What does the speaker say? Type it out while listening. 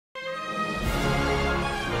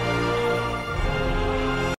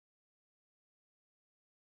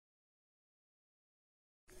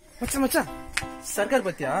மச்சான் மச்சான் சர்க்கார்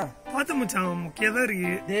பத்தியா பாத்த மச்சான் முக்கியதா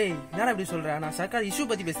இருக்கு. டேய் என்னடா இப்படி சொல்ற? நான் சர்க்கார் இஷ்யூ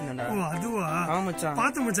பத்தி பேசுனேன்டா. ஓ அதுவா? ஆமா மச்சான்.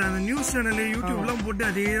 பாத்த மச்சான் அந்த நியூஸ் சேனல் யூடியூப் எல்லாம் போட்டு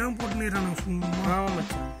அதேதான் போட்டுறானே சும்மா. ஆமா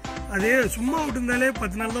மச்சான். அதே சும்மா விட்டுருந்தாலே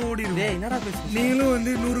 10 நாள் தான் ஓடிடும். டேய் என்னடா பேசுற? நீங்களும்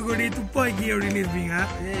வந்து 100 கோடி துப்பாக்கி அப்படின்னு இருப்பீங்க.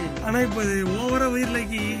 ஆனா இப்ப அது ஓவரா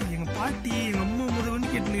வயிறுலாக்கி எங்க பாட்டி எங்க அம்மா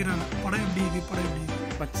முதல்ல கேட்டுக்கிறாங்க படம் எப்படி இது படம் எப்படி.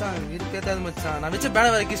 மச்சான் இருக்கேதாது மச்சான். நான் வச்ச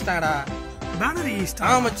பேனர் வர கிஸ்டாங்கடா. பேனர் ஈஸ்டா?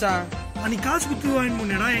 ஆமா மச்சான். அன்னைக்கு காசு குத்து வாங்கி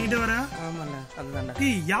போனேடா என்கிட்ட வர. ஆமாண்ணா அதுதான்டா.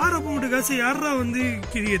 டேய் யார் அப்ப மட்டும் காசு யாரா வந்து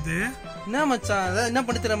கிரியது? என்ன மச்சான் அத என்ன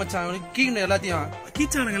பண்ணி தர மச்சான்? கீழ எல்லாத்தையும்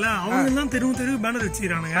கீச்சானுங்கள அவங்க எல்லாம் தெருவு தெருவு பேனர்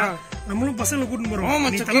வச்சிரானுங்க. நம்மளும் பசங்களை கூட்டிட்டு போறோம்.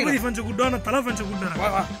 நீ தளபதி ஃபன்ஸ் கூட்டா நான் தல ஃபன்ஸ் கூட்டறேன்.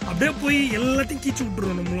 அப்படியே போய் எல்லாத்தையும் கீச்சு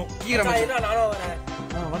விட்டுறோம் நம்மளும். கீழ மச்சான் நானும் வரேன்.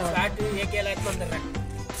 Start AK light வந்துறேன்.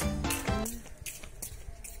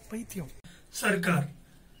 பைத்தியம். சர்க்கார்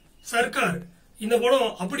சர்க்கார் இந்த படம்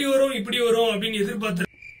அப்படி வரும் இப்படி வரும் அப்படின்னு எதிர்பார்த்த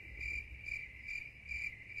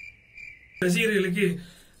ரசிகர்களுக்கு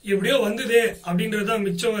எப்படியோ வந்ததே அப்படின்றதுதான்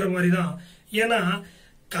மிச்சம் வர மாதிரிதான். ஏன்னா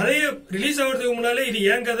கதையை ரிலீஸ் ஆகிறதுக்கு முன்னாலே இது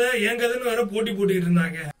ஏன் கதைன்னு வேற போட்டி போட்டுக்கிட்டு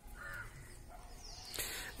இருந்தாங்க.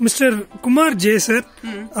 மிஸ்டர் குமார் ஜே சார்,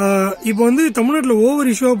 இப்போ வந்து தமிழ்நாட்டில்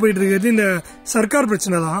ஓவர் இஷ்யூவா போயிட்டு இருக்கிறது இந்த சர்க்கார்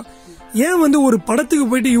பிரச்சனை தான். ஏன் வந்து ஒரு படத்துக்கு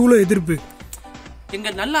போயிட்டு இவ்வளவு எதிர்ப்பு? எங்க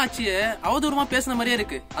நல்ல ஆட்சியை அவதூறமா பேசின மாதிரியே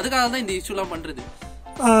இருக்கு. அதுக்காக தான் இந்த இஷ்யூ எல்லாம் பண்றது.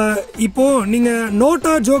 இப்போ நீங்க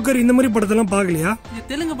நோட்டா ஜோக்கர் இந்த மாதிரி படத்தெல்லாம் பாக்கலையா? இந்த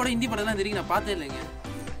தெலுங்கு படம் ஹிந்தி படம் தான் தெரியும், நான் பார்த்தே இல்லைங்க.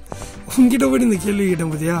 உங்ககிட்ட போய் இந்த கேள்வி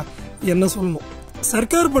கேட்டேன் பாத்தியா, என்ன சொல்லணும்?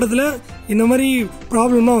 சர்க்கார் படத்துல இந்த மாதிரி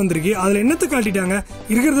ப்ராப்ளம்லாம் வந்திருக்கு. அதுல என்னத்தை காட்டிட்டாங்க?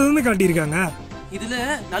 இருக்கிறத காட்டியிருக்காங்க. இதுல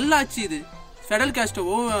நல்ல ஆட்சி இது. ஃபெடரல்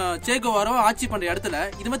காஸ்ட்ரோவோ சேகோவாரோ ஆட்சி பண்ற இடத்துல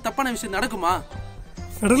இது மாதிரி தப்பான விஷயம் நடக்குமா?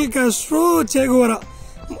 ஃபெடரல் காஸ்ட்ரோ சேகோவாரா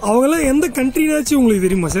அவங்களாம் எந்த கண்ட்ரினாச்சும் உங்களுக்கு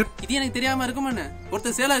தெரியுமா சார்? இது எனக்கு தெரியாம இருக்குமான்னு.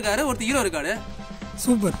 ஒருத்தர் சேலா இருக்காரு, ஒருத்தர் ஹீரோ இருக்காரு.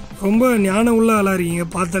 சூப்பர், ரொம்ப ஞானம் உள்ள ஆளா இருக்கீங்க,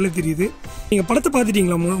 பார்த்தாலே தெரியுது. நீங்க படத்தை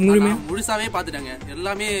பாத்துட்டீங்களா முழுசாவே பாத்துட்டாங்க.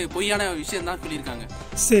 எல்லாமே பொய்யான விஷயம் தான் சொல்லியிருக்காங்க.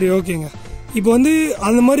 சரி ஓகேங்க. இப்போ வந்து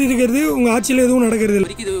அந்த மாதிரி இருக்கிறது உங்க ஆட்சியில எதுவும் நடக்கிறது இல்ல?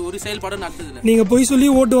 இது ஒரு செயல்பாடு நடந்தது இல்ல. நீங்க போய் சொல்லி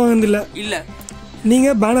ஓட்டு வாங்குறது இல்ல? இல்ல. நீங்க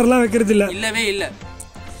பேனர்லாம் வைக்கிறது இல்ல? இல்லவே இல்ல.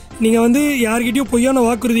 நீங்க வந்து யார்கிட்டயும் பொய்யான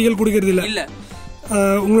வாக்குறுதிகள் கொடுக்கறது இல்ல? இல்ல.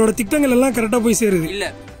 உங்களோட திட்டங்கள் எல்லாம் கரெக்டா போய் சேருது? இல்ல.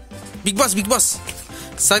 பிக் பாஸ்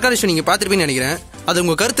சர்க்கார் இஷ்யூ நீங்க பாத்துருப்பீங்கன்னு நினைக்கிறேன். அது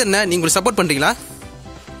உங்க கருத்து என்ன? நீங்க சப்போர்ட் பண்றீங்களா?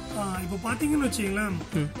 இப்ப பாத்தீங்கன்னு வச்சுங்களேன்,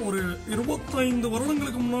 ஒரு 25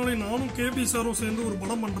 வருடங்களுக்கு முன்னாடி நானும் கேபி சாரும் சேர்ந்து ஒரு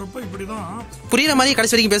படம் பண்றப்ப இப்படிதான் புரியுற மாதிரி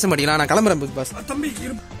கடைசி வரைக்கும் பேச மாட்டீங்களா? நான் கிளம்புறேன் பிக் பாஸ். தம்பி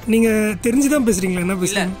நீங்க தெரிஞ்சுதான் பேசுறீங்களா? என்ன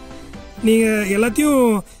பேசுறீங்க? நீங்க எல்லாத்தையும்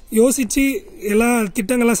யோசிச்சு எல்லா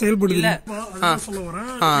திட்டங்கள்லாம் செயல்படுது சொல்ல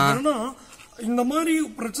வரேன். இந்த மாதிரி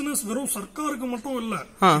பிரச்சனை வெறும் சர்க்காருக்கு மட்டும் இல்ல.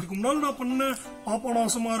 இதுக்கு முன்னாடி நான் பண்ண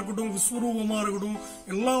பாபநாசமா இருக்கட்டும், விஸ்வரூபமா இருக்கட்டும்,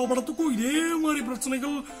 எல்லா படத்துக்கும் இதே மாதிரி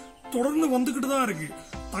பிரச்சனைகள் தொடர்ந்து வந்துகிட்டு தான் இருக்கு.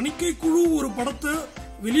 தணிக்கை குழு ஒரு படத்தை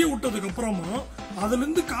வெளியே விட்டதுக்கு அப்புறமா அதுல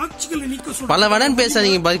இருந்து காட்சிகளை நீக்க சொல்ல பல வடன்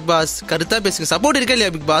பேசாதீங்க பிக் பாஸ், கருத்தா பேசுங்க. சப்போர்ட் இருக்கா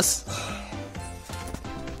இல்லையா பிக் பாஸ்?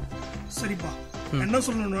 சரிப்பா, என்ன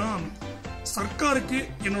சொல்லணும்னா சர்க்காருக்கு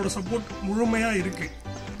என்னோட சப்போர்ட் முழுமையா இருக்கு.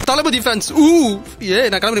 தளபதி ஃபேன்ஸ்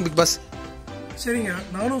நான் கிளம்புறேன் பிக் பாஸ். சரிங்க,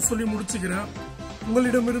 நானும் சொல்லி முடிச்சுக்கிறேன்.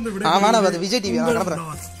 உங்களிடமிருந்து விட விஜய் டிவி.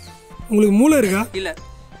 உங்களுக்கு மூளை இருக்கா? இல்ல.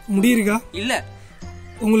 முடி இருக்கா? இல்ல.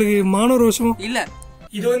 உங்களுக்கு மான ரோஷம்? இல்ல.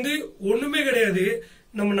 இது வந்து ஒண்ணுமே கிடையாது.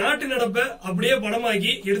 நம்ம நாட்டு நடப்ப அப்படியே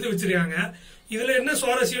படமாக்கி எடுத்து வச்சிருக்காங்க. இதுல என்ன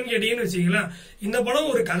சுவாரஸ்யம் கேட்டீங்கன்னு வச்சீங்களா, இந்த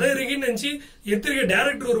படம் ஒரு கதை இருக்குன்னு நினைச்சு எடுத்திருக்க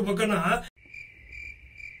டைரக்டர் ஒரு பக்கம்னா,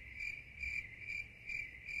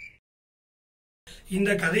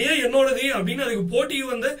 இந்த கதையே என்னோடது அப்படின்னு அதுக்கு போட்டிக்கு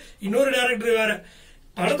வந்த இன்னொரு டைரக்டர் வேற.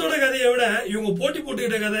 படத்தோட கதையை விட இவங்க போட்டி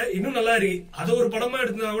போட்டுக்கிட்ட கதை இன்னும் நல்லா இருக்கு. அதை ஒரு படமா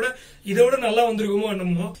எடுத்தா கூட இதை விட நல்லா வந்திருக்குமோ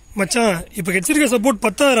என்னமோ. மச்சான் இப்ப கிடைச்சிருக்க சப்போர்ட்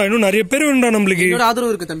 10,000, இன்னும் நிறைய பேர் வேண்டா நம்மளுக்கு.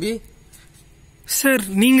 ஆதரவு இருக்கு தம்பி. சார்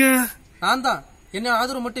நீங்க? நான் தான். என்ன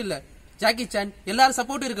ஆதரவு மட்டும் இல்ல, ஜாக்கி சான் எல்லாரும்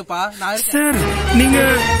சப்போர்ட் இருக்குப்பா. சார் நீங்க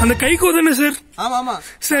அந்த கைகோ தானே சார்? ஆமா ஆமா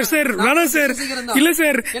சார். சார் வேணாம் சார். இல்ல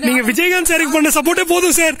சார், நீங்க விஜயகாந்த் சாருக்கு பண்ண சப்போர்ட்டே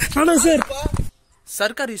போதும் சார். வேணாம் சார்.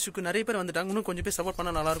 சர்க்கார் இஷ்யூக்கு நிறைய பேர் வந்துட்டாங்க, இன்னும் கொஞ்சம் பேர் சப்போர்ட்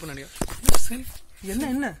பண்ணா நல்லா இருக்கும் நினைக்கிறேன்.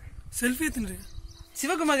 என்ன செல்ஃபி எடுத்து?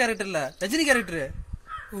 சிவகுமார் கேரக்டர் இல்ல, ரஜினி கேரக்டர்.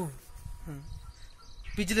 ஓ,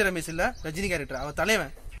 பிஜிலி ரமேஷ் இல்ல, ரஜினி கேரக்டர், அவ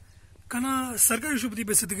தலைவன். ஆனா சர்க்கார் இஷ்யூ பத்தி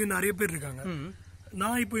பேசுறதுக்கு நிறைய பேர் இருக்காங்க.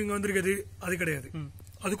 நான் இப்போ இங்க வந்திருக்கிறது அது கிடையாது.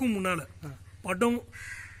 அதுக்கும் முன்னால படம்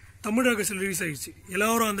தமிழக ரிலீஸ் ஆயிடுச்சு.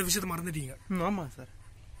 எல்லாரும் அந்த விஷயத்த மறந்துட்டீங்க. ஆமா சார்.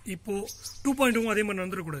 இப்போ 2.0 அதே மாதிரி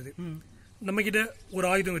நடந்துடக்கூடாது. நம்ம கிட்ட ஒரு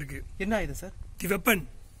ஆயுதம் இருக்கு. என்ன ஆயுதம் சார்? தி வெப்பன்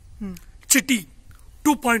சிட்டி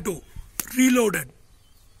 2.0 ரீலோடட்.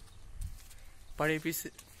 பழைய பீஸ்,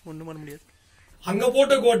 ஒண்ணும் பண்ண முடியாது. அங்க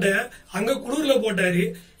போட்ட கோட்டை அங்க குளிர்ல போட்டாரு.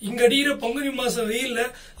 இங்க அடிக்கிற பங்குனி மாசம் வெயில்ல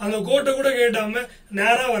அந்த கோட்டை கூட கேட்டாம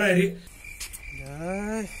நேரா வராரு.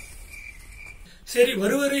 சரி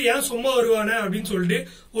வருவாரு ஏன் சும்மா வருவானே அப்படின்னு சொல்லிட்டு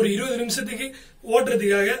ஒரு 20 நிமிஷத்துக்கு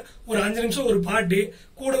ஓட்டுறதுக்காக ஒரு 5 நிமிஷம் ஒரு பாட்டு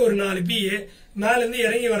கூட ஒரு 4 பிஏ மேல இருந்து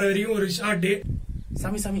இறங்கி வர வரையும் ஒரு ஷாட்டு.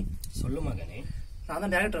 சாமி சாமி சொல்லு மகனே. நான்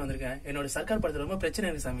தான் டைரக்டர் வந்திருக்கேன். என்னோட சர்க்கார் படத்துல ரொம்ப பிரச்சனை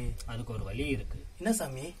இருக்கு சாமி. அதுக்கு ஒரு வழி இருக்கு. என்ன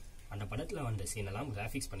சாமி? அந்த படத்துல வந்த சீன் எல்லாம்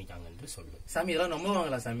கிராபிக்ஸ் பண்ணிட்டாங்க என்று சொல்லு. சாமி இதெல்லாம்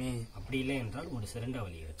நம்புவாங்களா சாமி? அப்படி இல்லை என்றால் ஒரு சிறந்த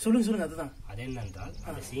வழி இருக்கு. சொல்லுங்க அதுதான். அது என்னென்றால்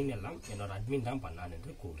அந்த சீன் எல்லாம் என்னோட அட்மின் தான் பண்ணான்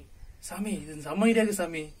என்று கூறு. சாமி இது செம்ம ஐடியா இருக்கு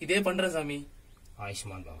சாமி. இதே பண்றேன் சாமி.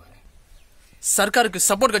 ஆயுஷ்மான் பாபா. சர்க்காருக்கு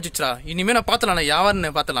சப்போர்ட் கட்சிச்சுடா. இனிமே நான் பாத்தலாம்டா, யாருன்னு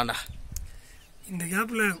பாத்தலாம்டா. இந்த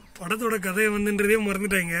கேப்ல படத்தோட கதையை வந்துன்றதே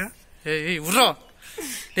மறந்துட்டாங்க. ஏய் உர்றா.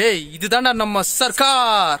 ஏய் இதுதான்டா நம்ம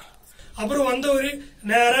சர்க்கார். அப்புறம் வந்தவரு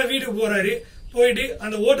நேரா வீட்டுக்கு போறாரு. போயிட்டு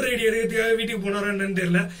அந்த ஓட்டர் ஐடி எடுக்கிறதுக்காக வீட்டுக்கு போனாரான்னு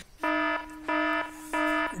தெரியல.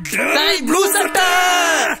 டேய் ப்ளூ சட்டை.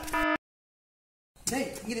 டேய்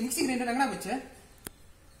இங்க மிக்ஸி கிரைண்டர் எங்கடா போச்சு?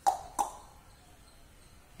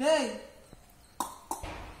 டேய்